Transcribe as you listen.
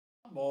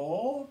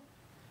Or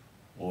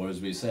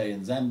as we say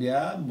in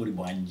Zambia,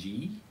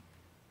 Muribwanji,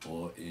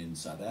 or in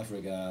South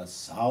Africa,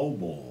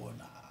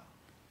 Sawubona.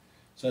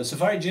 So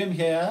Safari Jim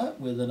here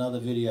with another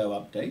video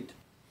update.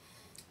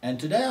 And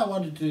today I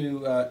wanted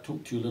to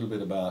talk to you a little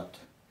bit about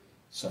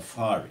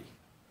safari,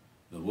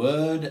 the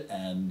word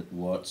and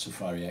what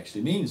safari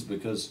actually means,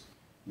 because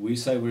we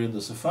say we're in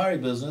the safari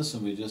business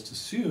and we just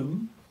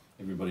assume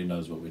everybody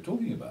knows what we're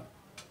talking about.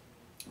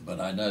 But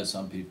I know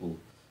some people,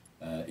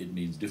 it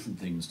means different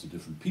things to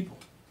different people.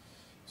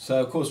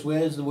 So, of course, where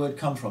does the word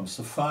come from?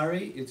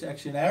 Safari, it's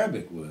actually an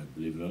Arabic word,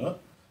 believe it or not,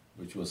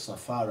 which was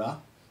safara,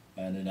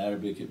 and in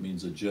Arabic it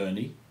means a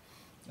journey.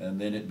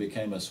 And then it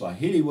became a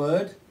Swahili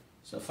word,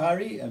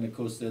 safari, and of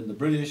course then the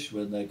British,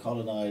 when they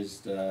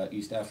colonized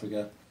East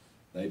Africa,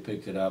 they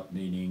picked it up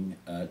meaning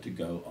to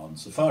go on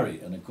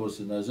safari. And of course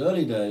in those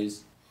early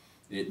days,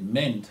 it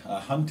meant a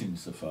hunting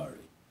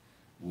safari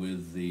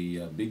with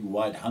the big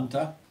white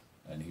hunter,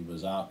 and he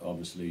was out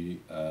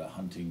obviously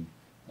hunting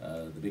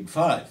the big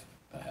five,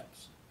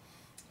 perhaps.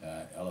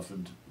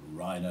 Elephant,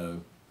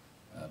 rhino,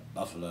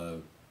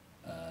 buffalo,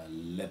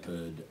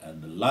 leopard,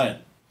 and the lion.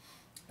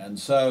 And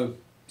so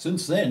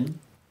since then,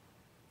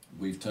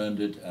 we've turned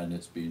it and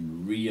it's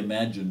been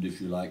reimagined, if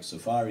you like.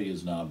 Safari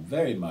is now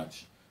very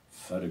much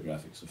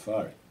photographic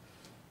safari.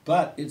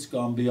 But it's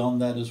gone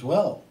beyond that as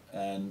well.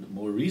 And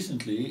more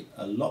recently,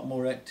 a lot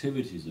more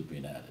activities have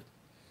been added.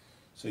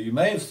 So you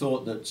may have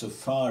thought that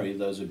safari,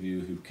 those of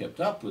you who've kept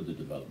up with the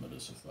development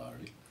of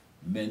safari,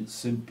 meant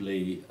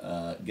simply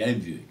game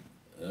viewing.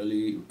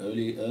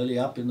 Early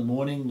up in the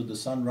morning with the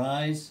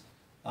sunrise,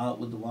 out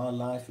with the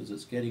wildlife as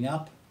it's getting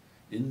up,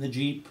 in the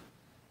jeep,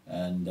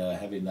 and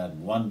having that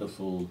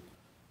wonderful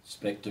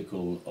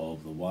spectacle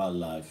of the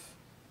wildlife,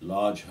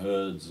 large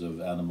herds of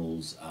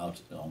animals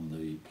out on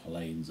the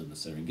plains of the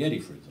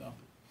Serengeti, for example.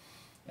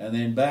 And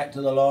then back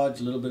to the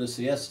lodge, a little bit of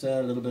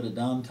siesta, a little bit of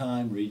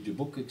downtime, read your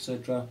book,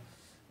 etc.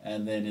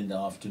 And then in the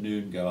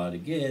afternoon, go out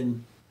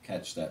again,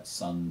 catch that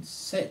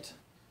sunset,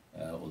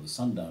 or the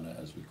sundowner,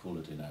 as we call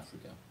it in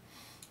Africa,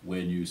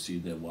 when you see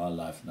the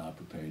wildlife now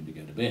preparing to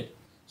go to bed.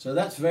 So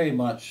that's very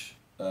much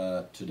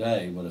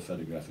today what a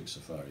photographic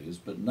safari is,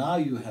 but now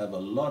you have a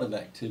lot of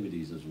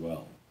activities as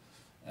well.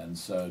 And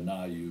so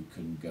now you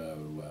can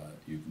go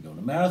on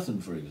a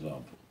marathon, for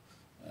example.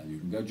 You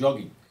can go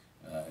jogging.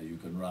 You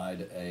can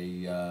ride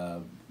a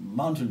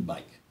mountain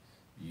bike.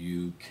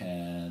 You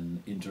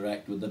can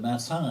interact with the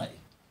Maasai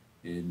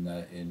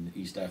in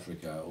East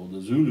Africa, or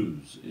the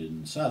Zulus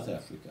in South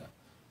Africa.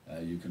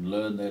 You can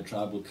learn their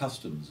tribal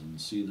customs and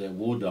see their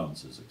war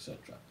dances,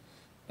 etc.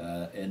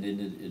 And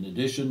in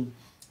addition,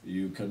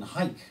 you can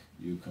hike,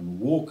 you can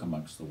walk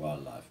amongst the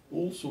wildlife,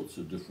 all sorts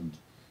of different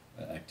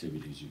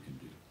activities you can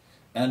do.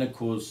 And of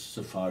course,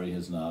 safari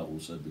has now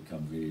also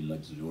become very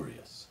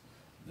luxurious.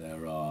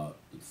 There are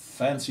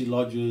fancy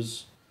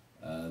lodges,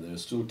 there are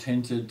still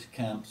tented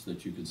camps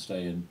that you can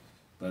stay in,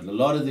 but a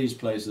lot of these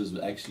places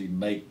actually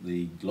make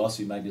the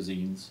glossy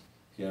magazines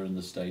here in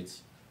the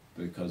States,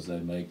 because they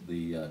make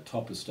the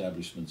top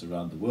establishments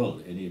around the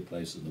world, any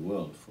place in the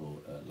world for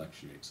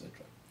luxury, etc.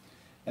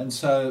 And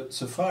so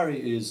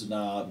safari is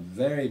now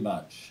very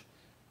much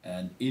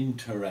an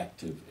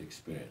interactive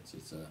experience.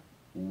 It's a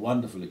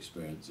wonderful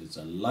experience. It's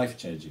a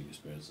life-changing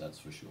experience, that's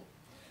for sure.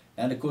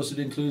 And of course it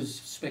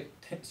includes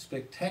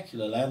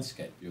spectacular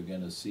landscape. You're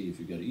going to see, if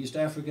you go to East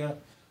Africa,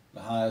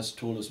 the highest,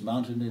 tallest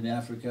mountain in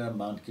Africa,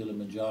 Mount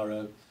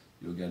Kilimanjaro.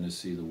 You're going to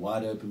see the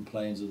wide open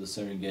plains of the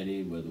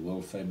Serengeti, where the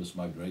world-famous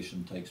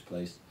migration takes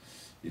place.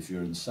 If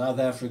you're in South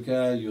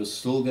Africa, you're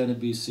still going to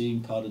be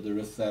seeing part of the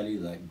Rift Valley,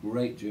 that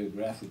great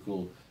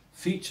geographical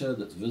feature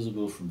that's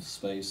visible from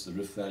space. The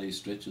Rift Valley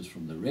stretches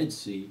from the Red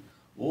Sea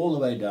all the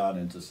way down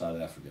into South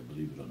Africa,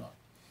 believe it or not.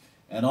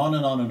 And on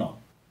and on and on.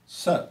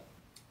 So,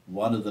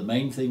 one of the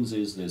main things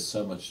is there's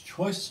so much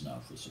choice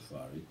now for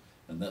safari,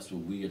 and that's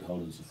what we at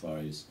Holden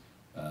Safaris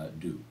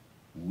do.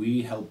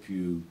 We help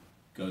you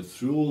go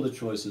through all the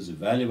choices,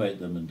 evaluate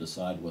them, and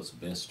decide what's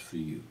best for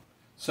you.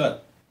 So,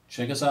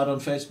 check us out on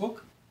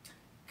Facebook.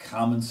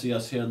 Come and see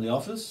us here in the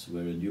office.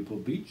 We're in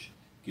Newport Beach.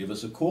 Give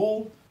us a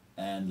call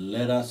and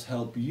let us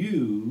help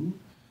you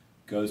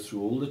go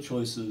through all the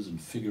choices and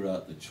figure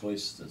out the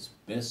choice that's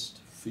best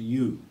for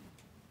you.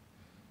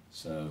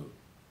 So,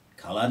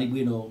 Kalani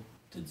Bwino,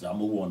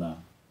 Tedzamawona.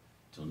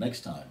 Till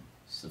next time,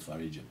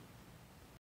 Safari Jim.